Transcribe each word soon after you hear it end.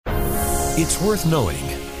It's worth knowing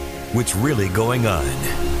what's really going on.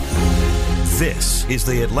 This is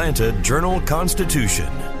the Atlanta Journal-Constitution.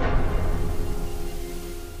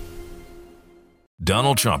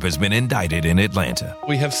 Donald Trump has been indicted in Atlanta.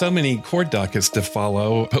 We have so many court dockets to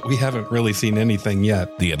follow, but we haven't really seen anything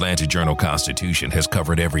yet. The Atlanta Journal-Constitution has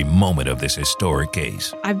covered every moment of this historic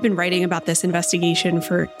case. I've been writing about this investigation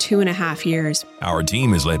for 2.5 years. Our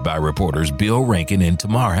team is led by reporters Bill Rankin and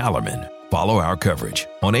Tamar Hallerman. Follow our coverage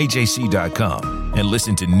on AJC.com and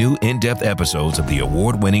listen to new in-depth episodes of the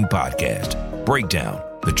award-winning podcast, Breakdown,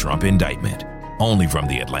 the Trump Indictment, only from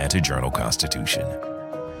the Atlanta Journal-Constitution.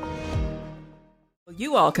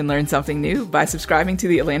 You all can learn something new by subscribing to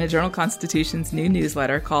the Atlanta Journal-Constitution's new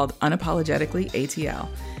newsletter called Unapologetically ATL.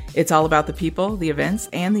 It's all about the people, the events,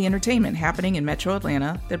 and the entertainment happening in Metro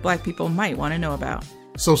Atlanta that Black people might want to know about.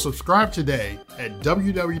 So subscribe today at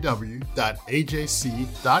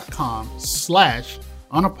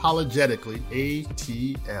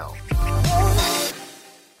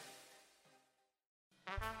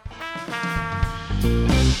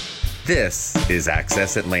This is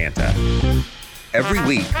Access Atlanta. Every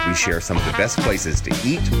week, we share some of the best places to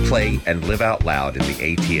eat, play, and live out loud in the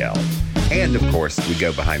ATL. And, of course, we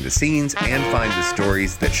go behind the scenes and find the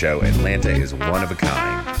stories that show Atlanta is one of a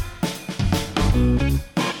kind.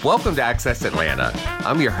 Welcome to Access Atlanta.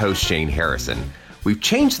 I'm your host, Shane Harrison. We've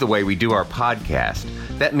changed the way we do our podcast.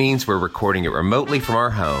 That means we're recording it remotely from our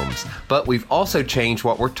homes, but we've also changed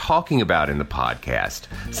what we're talking about in the podcast,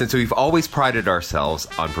 since we've always prided ourselves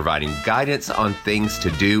on providing guidance on things to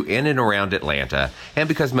do in and around Atlanta, and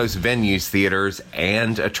because most venues, theaters,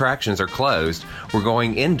 and attractions are closed, we're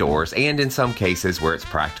going indoors and, in some cases where it's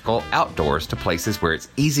practical, outdoors to places where it's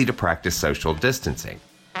easy to practice social distancing.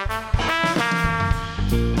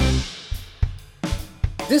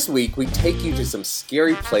 This week, we take you to some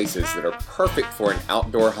scary places that are perfect for an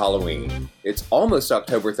outdoor Halloween. It's almost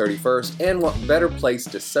October 31st, and what better place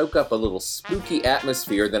to soak up a little spooky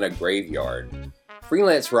atmosphere than a graveyard?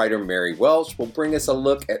 Freelance writer Mary Welch will bring us a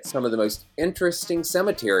look at some of the most interesting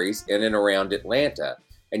cemeteries in and around Atlanta,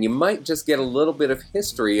 and you might just get a little bit of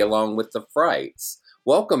history along with the frights.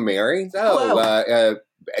 Welcome, Mary. So,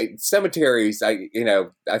 cemeteries, I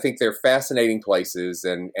think they're fascinating places,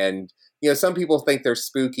 and some people think they're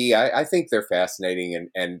spooky. I think they're fascinating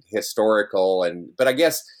and historical, but I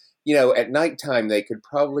guess, at nighttime they could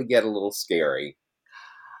probably get a little scary.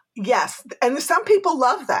 Yes, and some people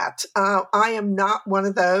love that. I am not one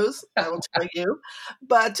of those, I will tell you.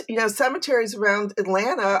 But, cemeteries around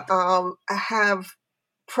Atlanta have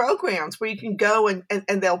programs where you can go and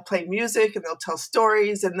they'll play music and they'll tell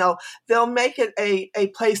stories and they'll make it a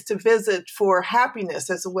place to visit for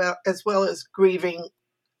happiness as well as grieving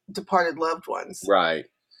departed loved ones. Right.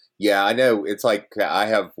 Yeah, I know. It's like I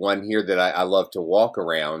have one here that I love to walk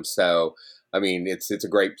around. So, I mean, it's a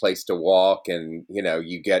great place to walk, and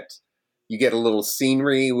you get a little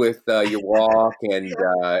scenery with your walk,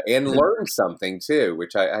 and learn something too,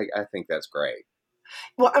 which I think that's great.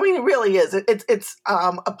 Well, I mean, it really is. It's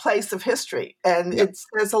a place of history, and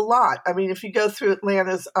there's a lot. I mean, if you go through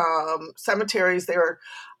Atlanta's cemeteries, there are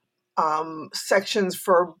sections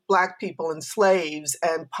for Black people and slaves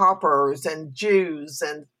and paupers and Jews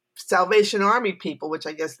and Salvation Army people, which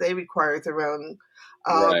I guess they require their own.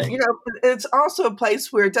 Right. It's also a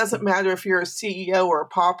place where it doesn't matter if you're a CEO or a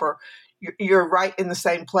pauper, you're right in the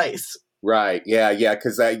same place. Right. Yeah.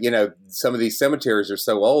 Because some of these cemeteries are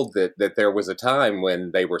so old that there was a time when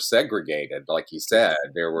they were segregated. Like you said,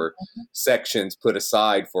 there were sections put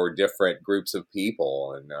aside for different groups of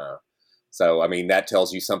people, and so, I mean, that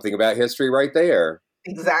tells you something about history right there.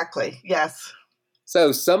 Exactly. Yes.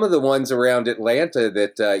 So some of the ones around Atlanta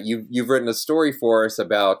that you've written a story for us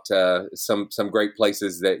about some great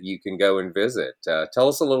places that you can go and visit. Tell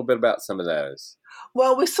us a little bit about some of those.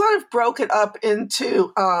 Well, we sort of broke it up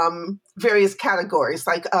into various categories.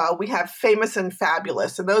 Like we have famous and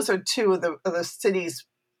fabulous, and those are two of the city's,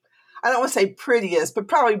 I don't want to say prettiest, but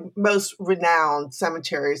probably most renowned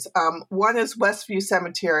cemeteries. One is Westview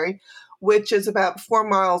Cemetery, which is about 4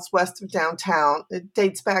 miles west of downtown. It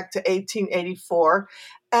dates back to 1884.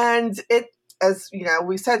 And it, as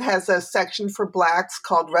we said, has a section for Blacks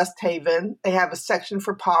called Rest Haven. They have a section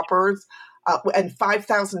for paupers, and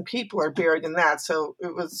 5,000 people are buried in that. So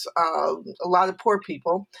it was a lot of poor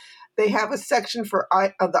people. They have a section for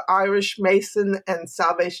the Irish, Mason, and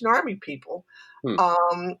Salvation Army people.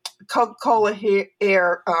 Coca-Cola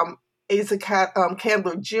heir Asa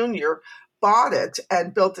Candler Jr. bought it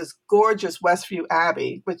and built this gorgeous Westview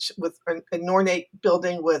Abbey, which with an ornate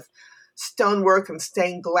building with stonework and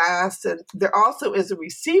stained glass. And there also is a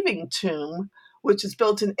receiving tomb which was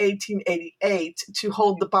built in 1888 to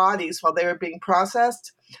hold the bodies while they were being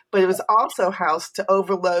processed. But it was also housed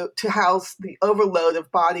to house the overload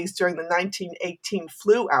of bodies during the 1918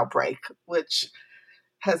 flu outbreak, which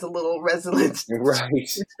has a little resonance Right.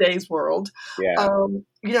 in today's world. Yeah.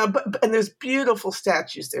 And there's beautiful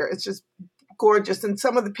statues there. It's just gorgeous. And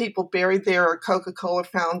some of the people buried there are Coca-Cola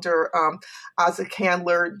founder Asa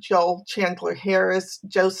Candler, Joel Chandler Harris,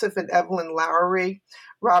 Joseph and Evelyn Lowery,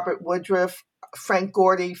 Robert Woodruff, Frank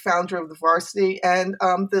Gordy, founder of the Varsity, and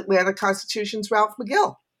the Atlanta Constitution's Ralph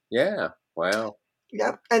McGill. Yeah. Wow.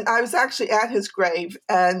 Yep. And I was actually at his grave,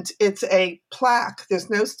 and it's a plaque. There's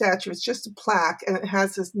no statue. It's just a plaque, and it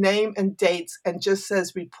has his name and dates and just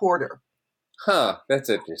says reporter. Huh. That's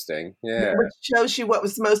interesting. Yeah. Which shows you what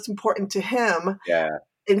was most important to him. Yeah.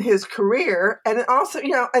 In his career. And it also,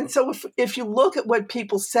 and so if you look at what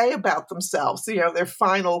people say about themselves, their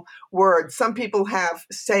final words, some people have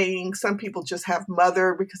sayings, some people just have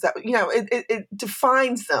mother, because that, it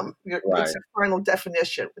defines them. Right. It's a final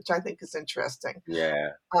definition, which I think is interesting. Yeah.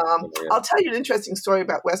 I'll tell you an interesting story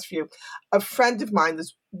about Westview. A friend of mine,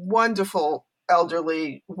 this wonderful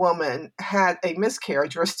elderly woman, had a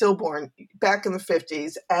miscarriage or a stillborn back in the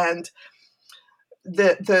 50s, and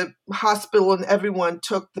the hospital and everyone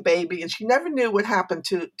took the baby, and she never knew what happened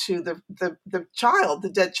to the child, the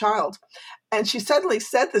dead child. And she suddenly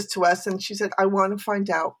said this to us, and she said, I want to find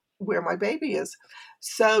out where my baby is.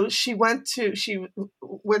 So she went to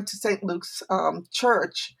St. Luke's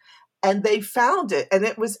church, and they found it, and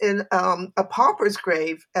it was in a pauper's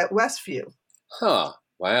grave at Westview. Huh.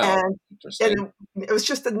 Wow. And it was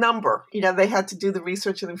just a number. They had to do the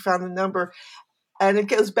research, and they found the number. And it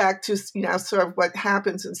goes back to, sort of what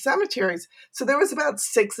happens in cemeteries. So there was about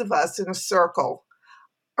 6 of us in a circle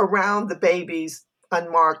around the baby's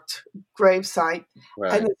unmarked gravesite.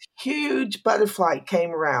 Right. And this huge butterfly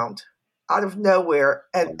came around out of nowhere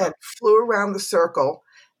and flew around the circle,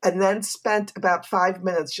 and then spent about 5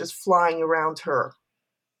 minutes just flying around her.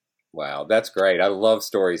 Wow. That's great. I love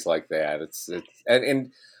stories like that.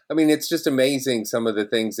 And I mean, it's just amazing some of the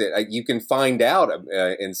things that you can find out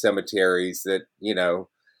in cemeteries that,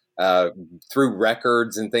 through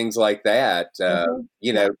records and things like that,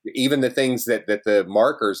 even the things that the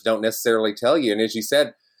markers don't necessarily tell you. And as you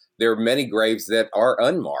said, there are many graves that are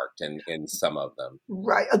unmarked in some of them.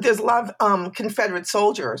 Right. There's a lot of Confederate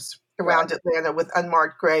soldiers around Atlanta with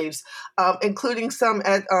unmarked graves, including some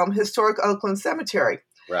at Historic Oakland Cemetery.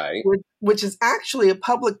 Right. Which is actually a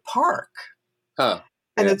public park. Huh.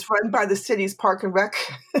 And it's run by the city's Park and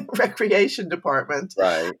Recreation Department.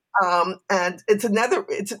 Right. And it's an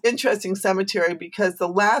interesting cemetery because the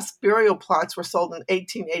last burial plots were sold in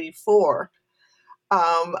 1884.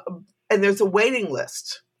 And there's a waiting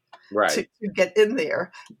list to get in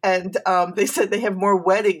there. And they said they have more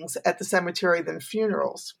weddings at the cemetery than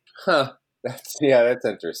funerals. Huh. That's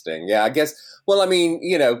interesting. Yeah, I guess, well, I mean,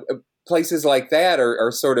 places like that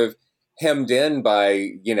are sort of hemmed in by,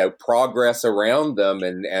 progress around them,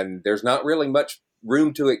 and there's not really much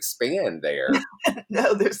room to expand there.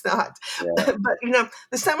 No, there's not. Yeah. But,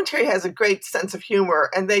 the cemetery has a great sense of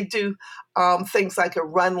humor, and they do things like a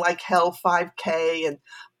Run Like Hell 5K and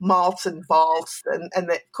malts and vaults.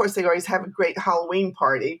 And of course, they always have a great Halloween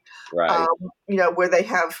party, right? Where they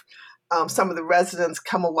have some of the residents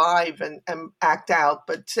come alive and act out.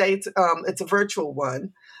 But today it's a virtual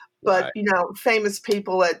one. But, famous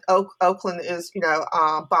people at Oakland is,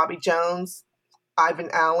 Bobby Jones, Ivan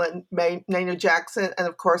Allen, Maynard Jackson, and,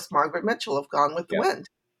 of course, Margaret Mitchell of Gone with the Wind.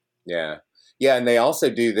 Yeah. Yeah, and they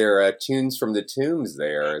also do their Tunes from the Tombs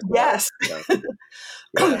there. Yes.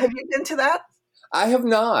 Well. Have you been to that? I have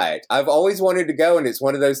not. I've always wanted to go, and it's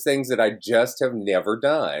one of those things that I just have never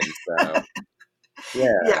done. So.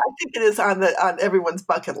 Yeah, I think it is on everyone's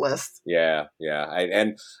bucket list. Yeah.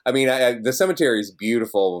 The cemetery is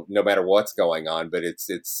beautiful no matter what's going on, but it's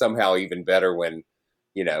somehow even better when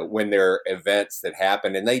there are events that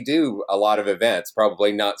happen, and they do a lot of events.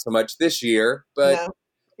 Probably not so much this year, but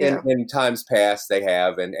in times past they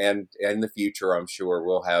have, and in the future I'm sure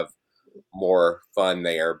we'll have more fun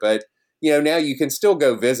there. But now you can still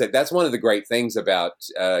go visit. That's one of the great things about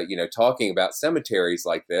talking about cemeteries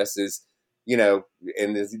like this is.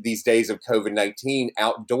 In these days of COVID-19,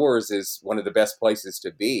 outdoors is one of the best places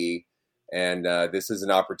to be. And this is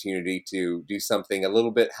an opportunity to do something a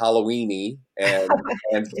little bit Halloween-y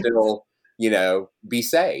and still, be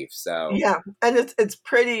safe. So yeah, and it's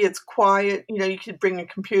pretty, it's quiet. You could bring a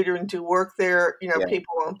computer and do work there.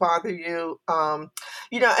 People won't bother you.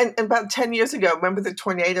 And about 10 years ago, remember the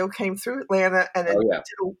tornado came through Atlanta and it did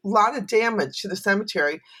a lot of damage to the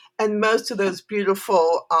cemetery. And most of those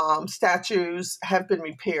beautiful statues have been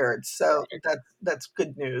repaired. So that's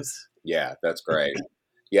good news. Yeah, that's great.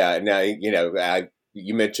 Yeah. Now,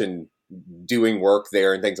 you mentioned doing work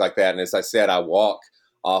there and things like that. And as I said, I walk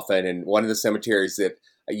often. And one of the cemeteries that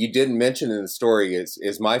you didn't mention in the story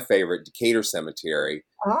is my favorite, Decatur Cemetery,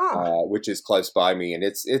 which is close by me. And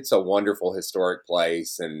it's a wonderful historic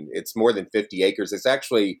place. And it's more than 50 acres. It's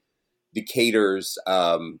actually Decatur's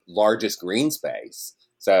largest green space.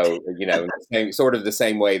 So, sort of the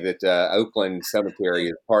same way that Oakland Cemetery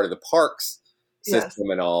is part of the parks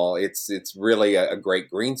system and all. It's really a great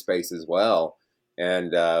green space as well.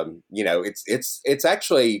 And, it's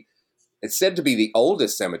actually, it's said to be the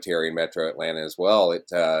oldest cemetery in Metro Atlanta as well. It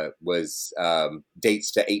was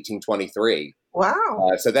dates to 1823.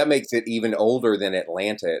 Wow. So that makes it even older than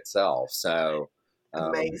Atlanta itself. So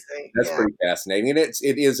amazing. That's pretty fascinating. And it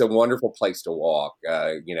is a wonderful place to walk.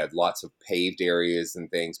 Lots of paved areas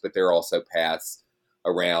and things, but there are also paths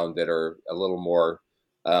around that are a little more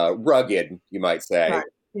rugged, you might say. Right.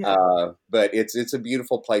 Yeah. But it's a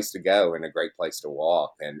beautiful place to go and a great place to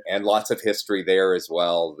walk, and lots of history there as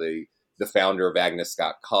well. The founder of Agnes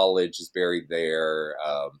Scott College is buried there.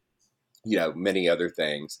 Many other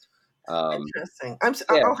things. Interesting.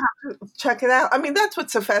 I'll have to check it out. I mean, that's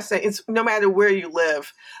what's so fascinating. It's no matter where you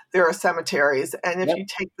live, there are cemeteries, and if you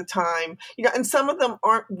take the time, and some of them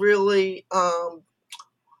aren't really. I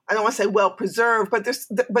don't want to say well preserved, but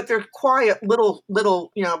they're quiet little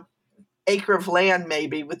acre of land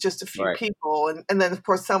maybe with just a few people, and then of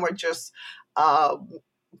course some are just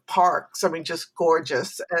parks. I mean, just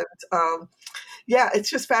gorgeous, and it's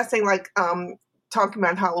just fascinating. Like talking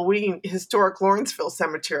about Halloween, historic Lawrenceville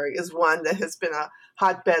Cemetery is one that has been a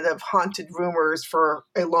hotbed of haunted rumors for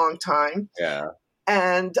a long time. Yeah,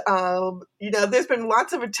 and there's been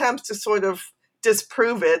lots of attempts to sort of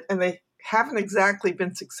disprove it, and they haven't exactly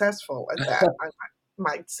been successful at that. I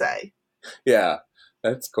might say. Yeah.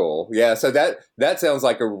 That's cool. Yeah, so that sounds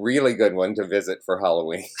like a really good one to visit for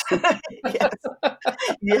Halloween. Yes.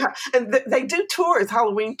 Yeah, and they do tours,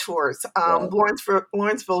 Halloween tours,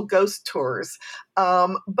 Lawrenceville ghost tours.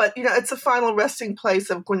 But, it's the final resting place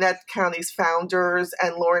of Gwinnett County's founders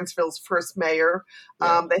and Lawrenceville's first mayor.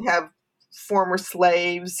 They have former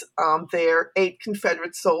slaves there, 8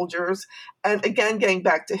 Confederate soldiers. And again, getting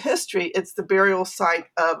back to history, it's the burial site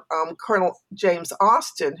of Colonel James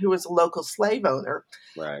Austin, who was a local slave owner,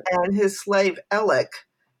 and his slave Alec.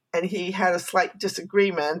 And he had a slight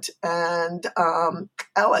disagreement, and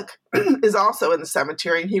Alec is also in the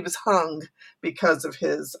cemetery, and he was hung because of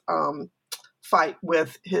his fight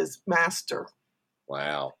with his master.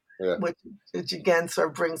 Wow. Yeah. Which again sort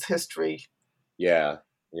of brings history. Yeah.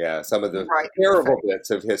 Yeah, some of the terrible bits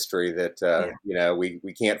of history that we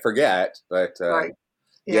can't forget, but that's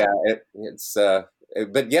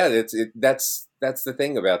the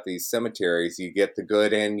thing about these cemeteries. You get the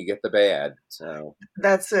good and you get the bad. So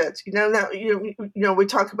that's it. Now we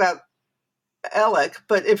talk about Alec,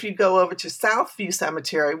 but if you go over to Southview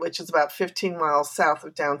Cemetery, which is about 15 miles south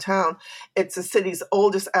of downtown, it's the city's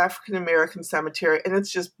oldest African American cemetery, and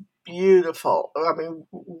it's just beautiful. I mean,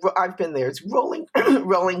 I've been there. It's rolling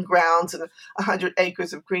grounds and 100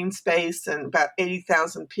 acres of green space and about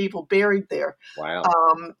 80,000 people buried there. Wow.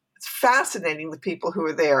 It's fascinating, the people who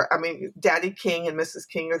are there. I mean, Daddy King and Mrs.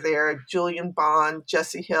 King are there. Julian Bond,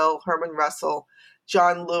 Jesse Hill, Herman Russell,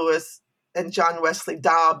 John Lewis, and John Wesley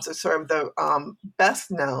Dobbs are sort of the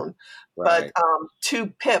best known. But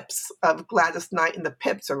 2 Pips of Gladys Knight and the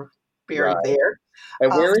Pips are buried there.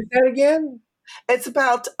 And where is that again? It's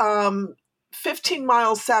about 15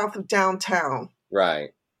 miles south of downtown.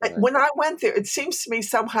 Right. When I went there, it seems to me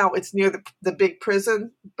somehow it's near the big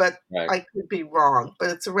prison, but I could be wrong.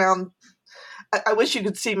 But it's around. I wish you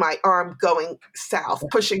could see my arm going south,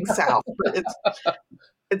 pushing south, but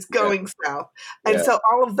it's going south. And so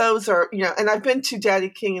all of those are, and I've been to Daddy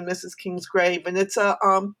King and Mrs. King's grave, and it's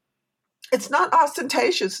it's not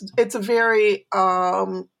ostentatious. It's a very,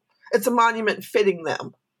 it's a monument fitting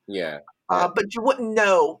them. Yeah. But you wouldn't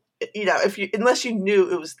know, unless you knew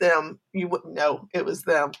it was them, you wouldn't know it was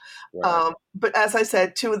them. Right. But as I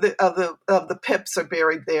said, 2 of the Pips are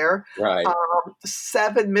buried there. Right.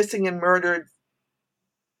 7 missing and murdered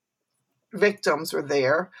victims are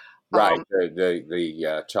there. Right.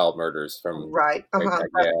 The child murders from. Right.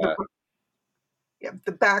 The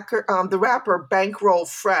rapper Bankroll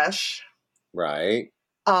Fresh. Right.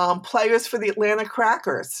 players for the Atlanta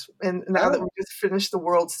Crackers, and now that we just finished the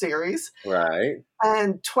World Series. Right.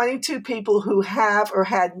 And 22 people who have or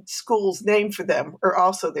had schools named for them are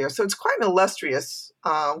also there. So it's quite an illustrious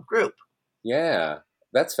group. Yeah.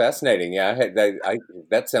 That's fascinating. Yeah,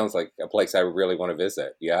 that sounds like a place I really want to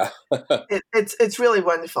visit. Yeah, it's really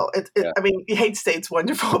wonderful. I mean, you hate to say it's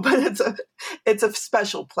wonderful, but it's a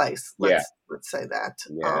special place. Let's say that.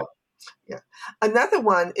 Yeah. Yeah. Another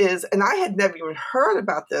one is, and I had never even heard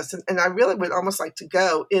about this, and I really would almost like to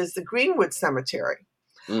go, is the Greenwood Cemetery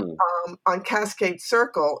on Cascade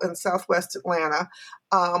Circle in Southwest Atlanta,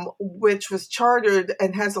 which was chartered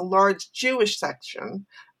and has a large Jewish section.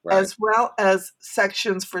 Right. As well as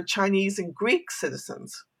sections for Chinese and Greek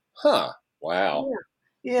citizens. Huh. Wow.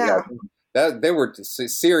 Yeah. They were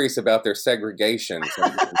serious about their segregation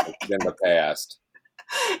in the past.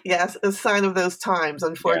 Yes, a sign of those times,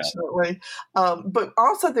 unfortunately. Yeah. But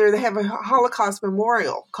also they have a Holocaust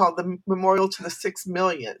memorial called the Memorial to the 6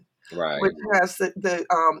 Million, right, which has the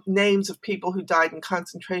names of people who died in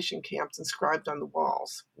concentration camps inscribed on the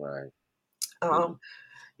walls. Right.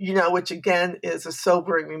 Which again is a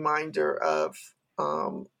sobering reminder of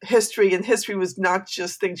history. And history was not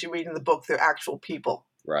just things you read in the book; they're actual people.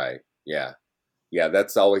 Right. Yeah. Yeah.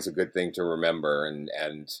 That's always a good thing to remember,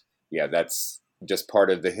 and yeah, that's just part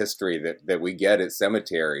of the history that we get at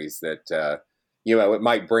cemeteries. That it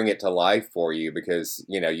might bring it to life for you because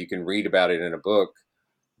you can read about it in a book,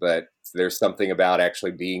 but there's something about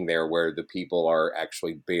actually being there where the people are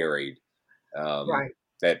actually buried. Right.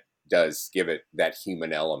 That does give it that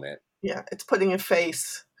human element. Yeah, it's putting a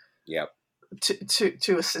face. Yep.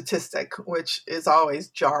 To a statistic, which is always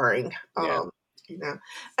jarring. Yeah.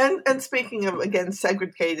 And speaking of again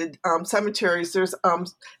segregated cemeteries, there's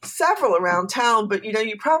several around town, but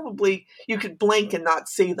you could blink and not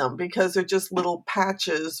see them because they're just little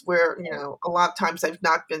patches where a lot of times they've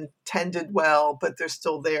not been tended well, but they're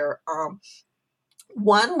still there.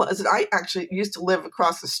 One was that I actually used to live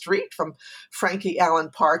across the street from Frankie Allen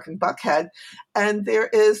Park in Buckhead, and there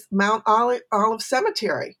is Mount Olive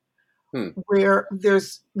Cemetery, where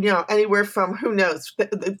there's anywhere from, who knows,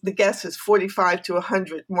 the guess is 45 to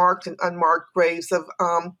 100 marked and unmarked graves of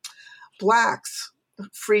blacks,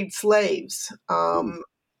 freed slaves, and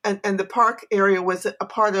the park area was a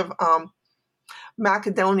part of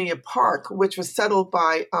Macedonia Park, which was settled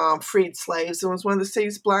by freed slaves and was one of the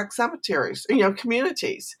city's black cemeteries,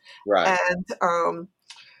 communities. Right. And,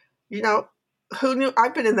 who knew?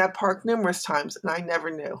 I've been in that park numerous times and I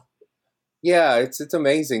never knew. Yeah, it's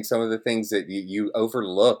amazing some of the things that you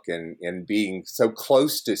overlook and being so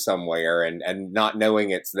close to somewhere and not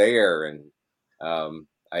knowing it's there. And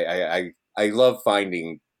I love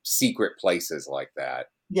finding secret places like that.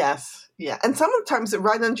 Yes, yeah, and sometimes it's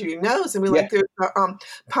right under your nose. I mean, like there's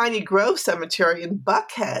Piney Grove Cemetery in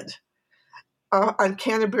Buckhead on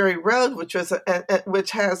Canterbury Road, which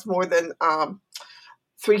has more than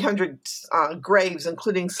 300 graves,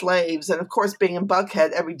 including slaves. And of course, being in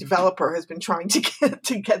Buckhead, every developer has been trying to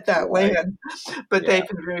get that land, but they've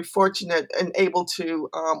been very fortunate and able to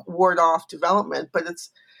ward off development. But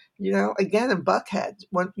it's again, in Buckhead,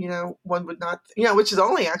 one would not, which is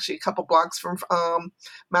only actually a couple blocks from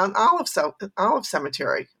Mount Olive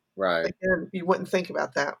Cemetery. Right. Again, you wouldn't think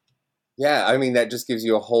about that. Yeah, I mean, that just gives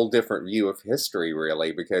you a whole different view of history,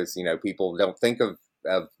 really, because, people don't think of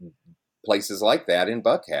places like that in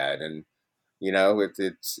Buckhead. And,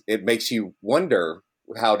 it makes you wonder,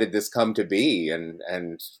 how did this come to be,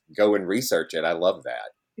 and go and research it. I love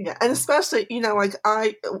that. Yeah. And especially, like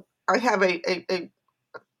I have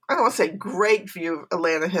I don't want to say great view of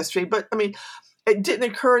Atlanta history, but I mean, it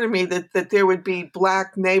didn't occur to me that there would be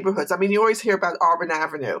black neighborhoods. I mean, you always hear about Auburn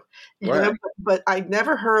Avenue, but I'd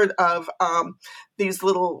never heard of these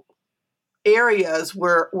little areas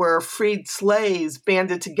where freed slaves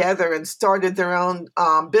banded together and started their own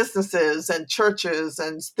businesses and churches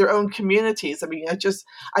and their own communities. I mean,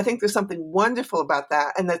 I think there's something wonderful about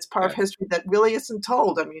that. And that's part of history that really isn't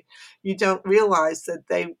told. I mean, you don't realize that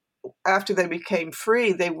after they became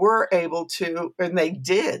free, they were able to, and they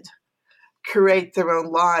did, create their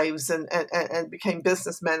own lives and became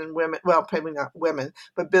businessmen and women. Well, probably not women,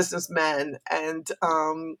 but businessmen. And,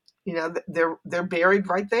 they're buried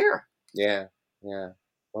right there. Yeah. Yeah.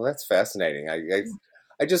 Well, that's fascinating.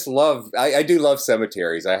 I just love, I do love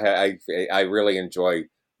cemeteries. I really enjoy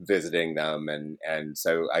visiting them. And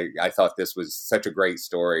so I thought this was such a great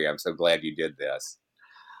story. I'm so glad you did this.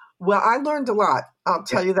 Well, I learned a lot. I'll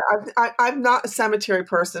tell you that. I'm not a cemetery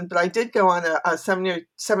person, but I did go on a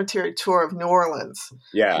cemetery tour of New Orleans.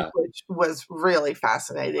 Yeah. Which was really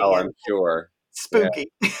fascinating. Oh, I'm sure.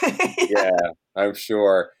 Spooky. Yeah, I'm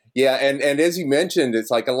sure. Yeah, and as you mentioned,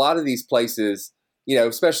 it's like a lot of these places,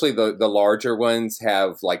 especially the larger ones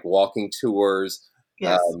have like walking tours.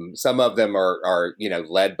 Yes. Some of them are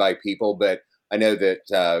led by people, but I know that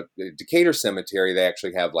the Decatur Cemetery, they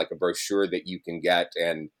actually have like a brochure that you can get,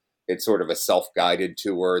 and it's sort of a self-guided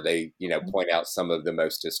tour. They, point out some of the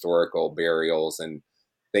most historical burials and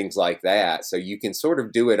things like that. So you can sort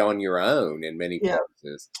of do it on your own in many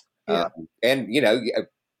places. Yeah. And,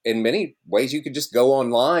 in many ways, you could just go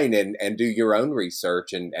online and do your own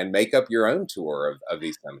research and make up your own tour of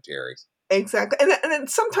these cemeteries. Exactly. And then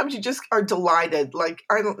sometimes you just are delighted. Like,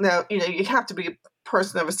 I don't know, you have to be a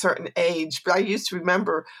person of a certain age, but I used to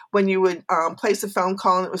remember when you would place a phone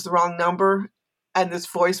call and it was the wrong number, and this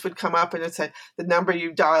voice would come up and it said, the number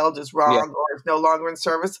you dialed is wrong or is no longer in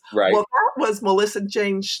service. Right. Well, that was Melissa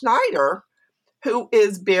Jane Schneider, who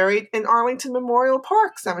is buried in Arlington Memorial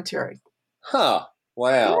Park Cemetery. Huh.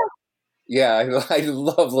 Wow. Yeah, I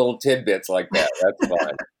love little tidbits like that. That's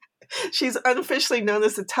fun. She's unofficially known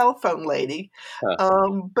as the telephone lady,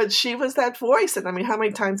 but she was that voice. And I mean, how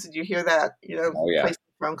many times did you hear that, placing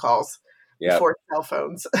phone calls before cell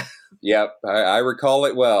phones? Yep, I recall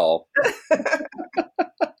it well.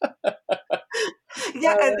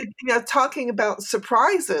 And talking about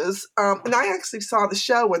surprises, and I actually saw the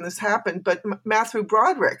show when this happened, but Matthew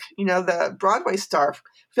Broderick, the Broadway star,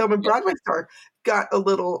 film and Broadway star, got a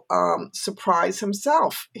little surprise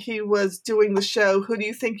himself. He was doing the show Who Do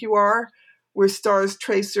You Think You Are?, where stars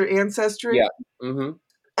trace their ancestry. Yeah. Mm-hmm.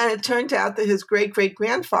 And it turned out that his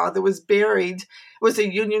great-great-grandfather was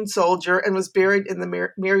a Union soldier and was buried in the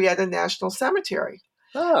Marietta National Cemetery.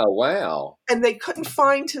 Oh, wow. And they couldn't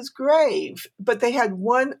find his grave, but they had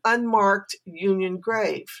one unmarked Union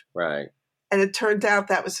grave. Right. And it turned out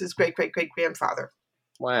that was his great-great-great-grandfather.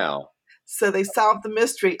 Wow. So they solved the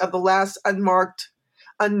mystery of the last unmarked,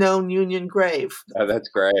 unknown Union grave. Oh, that's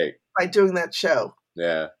great. By doing that show.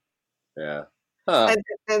 Yeah. Yeah. Huh.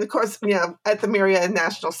 And of course, at the Marietta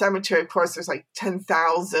National Cemetery, of course, there's like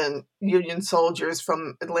 10,000 Union soldiers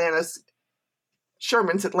from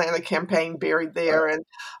Sherman's Atlanta campaign buried there. Right.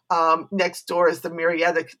 And next door is the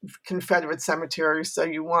Marietta Confederate Cemetery. So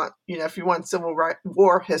you want, if you want Civil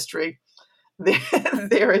War history,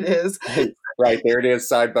 there it is. Right, there it is,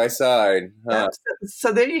 side by side. Huh.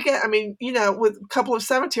 So there you get, with a couple of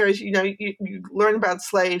cemeteries, you learn about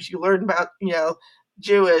slaves, you learn about,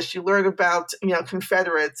 Jewish, you learn about,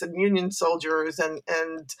 Confederates and Union soldiers and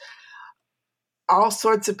all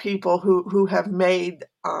sorts of people who have made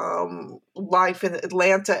life in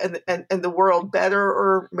Atlanta and the world better,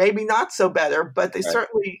 or maybe not so better, but they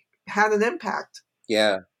certainly had an impact.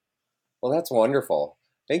 Yeah. Well, that's wonderful.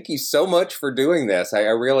 Thank you so much for doing this. I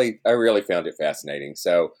really found it fascinating.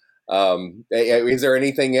 So is there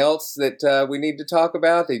anything else that we need to talk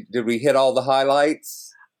about? Did we hit all the highlights?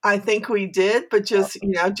 I think we did, but just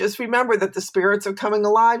remember that the spirits are coming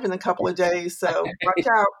alive in a couple of days. So watch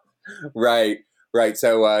out. Right.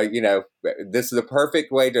 So, this is the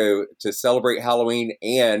perfect way to celebrate Halloween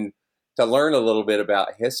and to learn a little bit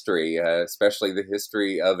about history, especially the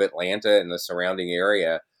history of Atlanta and the surrounding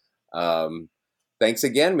area. Thanks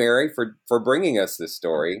again, Mary, for bringing us this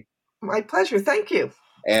story. My pleasure. Thank you.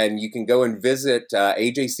 And you can go and visit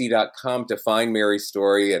ajc.com to find Mary's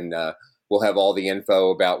story, and we'll have all the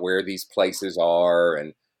info about where these places are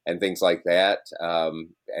and things like that.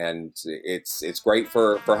 And it's great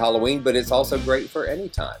for Halloween, but it's also great for any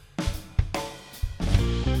time.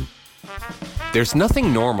 There's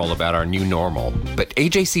nothing normal about our new normal, but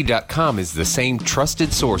AJC.com is the same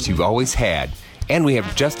trusted source you've always had. And we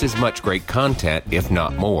have just as much great content, if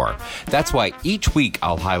not more. That's why each week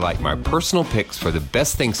I'll highlight my personal picks for the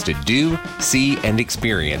best things to do, see, and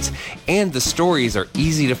experience. And the stories are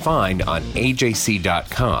easy to find on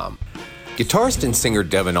AJC.com. Guitarist and singer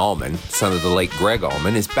Devin Allman, son of the late Greg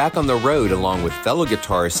Allman, is back on the road along with fellow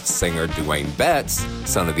guitarist-singer Dwayne Betts,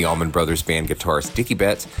 son of the Allman Brothers Band guitarist Dickie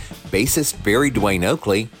Betts, bassist Barry Dwayne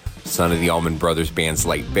Oakley, son of the Allman Brothers Band's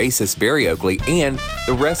late bassist Barry Oakley, and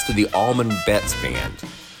the rest of the Allman Betts Band.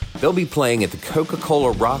 They'll be playing at the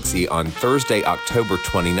Coca-Cola Roxy on Thursday, October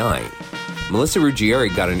 29th. Melissa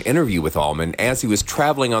Ruggieri got an interview with Allman as he was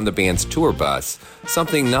traveling on the band's tour bus,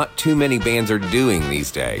 something not too many bands are doing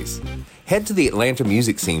these days. Head to the Atlanta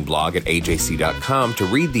Music Scene blog at ajc.com to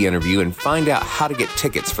read the interview and find out how to get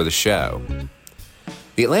tickets for the show.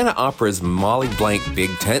 The Atlanta Opera's Molly Blank Big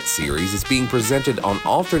Tent series is being presented on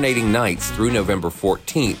alternating nights through November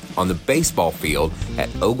 14th on the baseball field at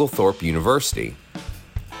Oglethorpe University.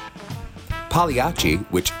 Pagliacci,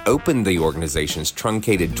 which opened the organization's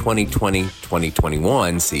truncated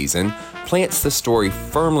 2020-2021 season, plants the story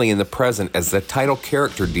firmly in the present as the title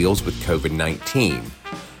character deals with COVID-19.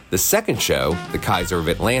 The second show, The Kaiser of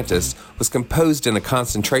Atlantis, was composed in a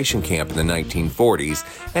concentration camp in the 1940s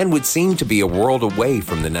and would seem to be a world away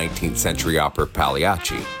from the 19th century opera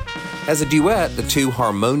Pagliacci. As a duet, the two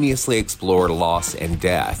harmoniously explore loss and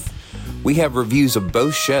death. We have reviews of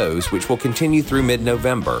both shows, which will continue through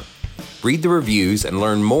mid-November. Read the reviews and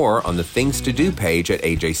learn more on the Things to Do page at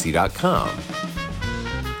AJC.com.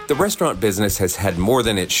 The restaurant business has had more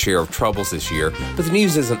than its share of troubles this year, but the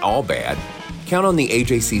news isn't all bad. Count on the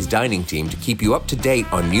AJC's dining team to keep you up to date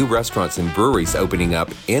on new restaurants and breweries opening up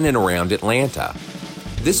in and around Atlanta.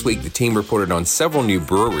 This week, the team reported on several new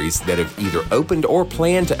breweries that have either opened or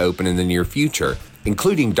plan to open in the near future,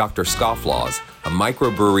 including Dr. Scofflaw's, a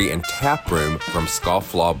microbrewery and tap room from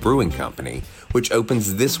Scofflaw Brewing Company, which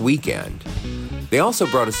opens this weekend. They also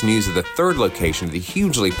brought us news of the third location of the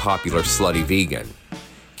hugely popular Slutty Vegan.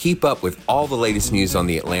 Keep up with all the latest news on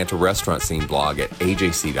the Atlanta restaurant scene blog at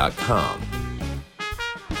AJC.com.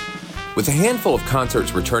 With a handful of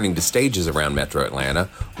concerts returning to stages around Metro Atlanta,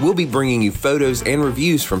 we'll be bringing you photos and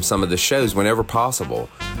reviews from some of the shows whenever possible.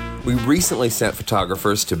 We recently sent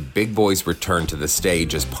photographers to Big Boy's return to the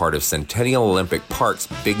stage as part of Centennial Olympic Park's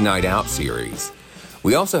Big Night Out series.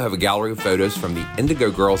 We also have a gallery of photos from the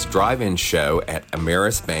Indigo Girls Drive-In show at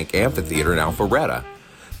Ameris Bank Amphitheater in Alpharetta.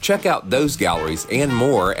 Check out those galleries and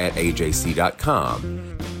more at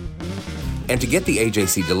AJC.com. And to get the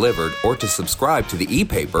AJC delivered or to subscribe to the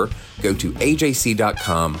e-paper, go to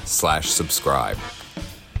AJC.com/subscribe.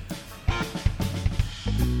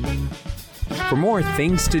 For more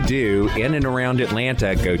things to do in and around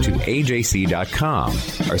Atlanta, go to AJC.com.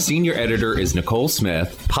 Our senior editor is Nicole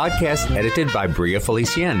Smith. Podcast edited by Bria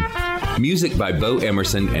Felicien. Music by Bo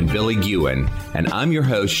Emerson and Billy Guin. And I'm your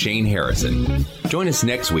host, Shane Harrison. Join us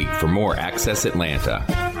next week for more Access Atlanta.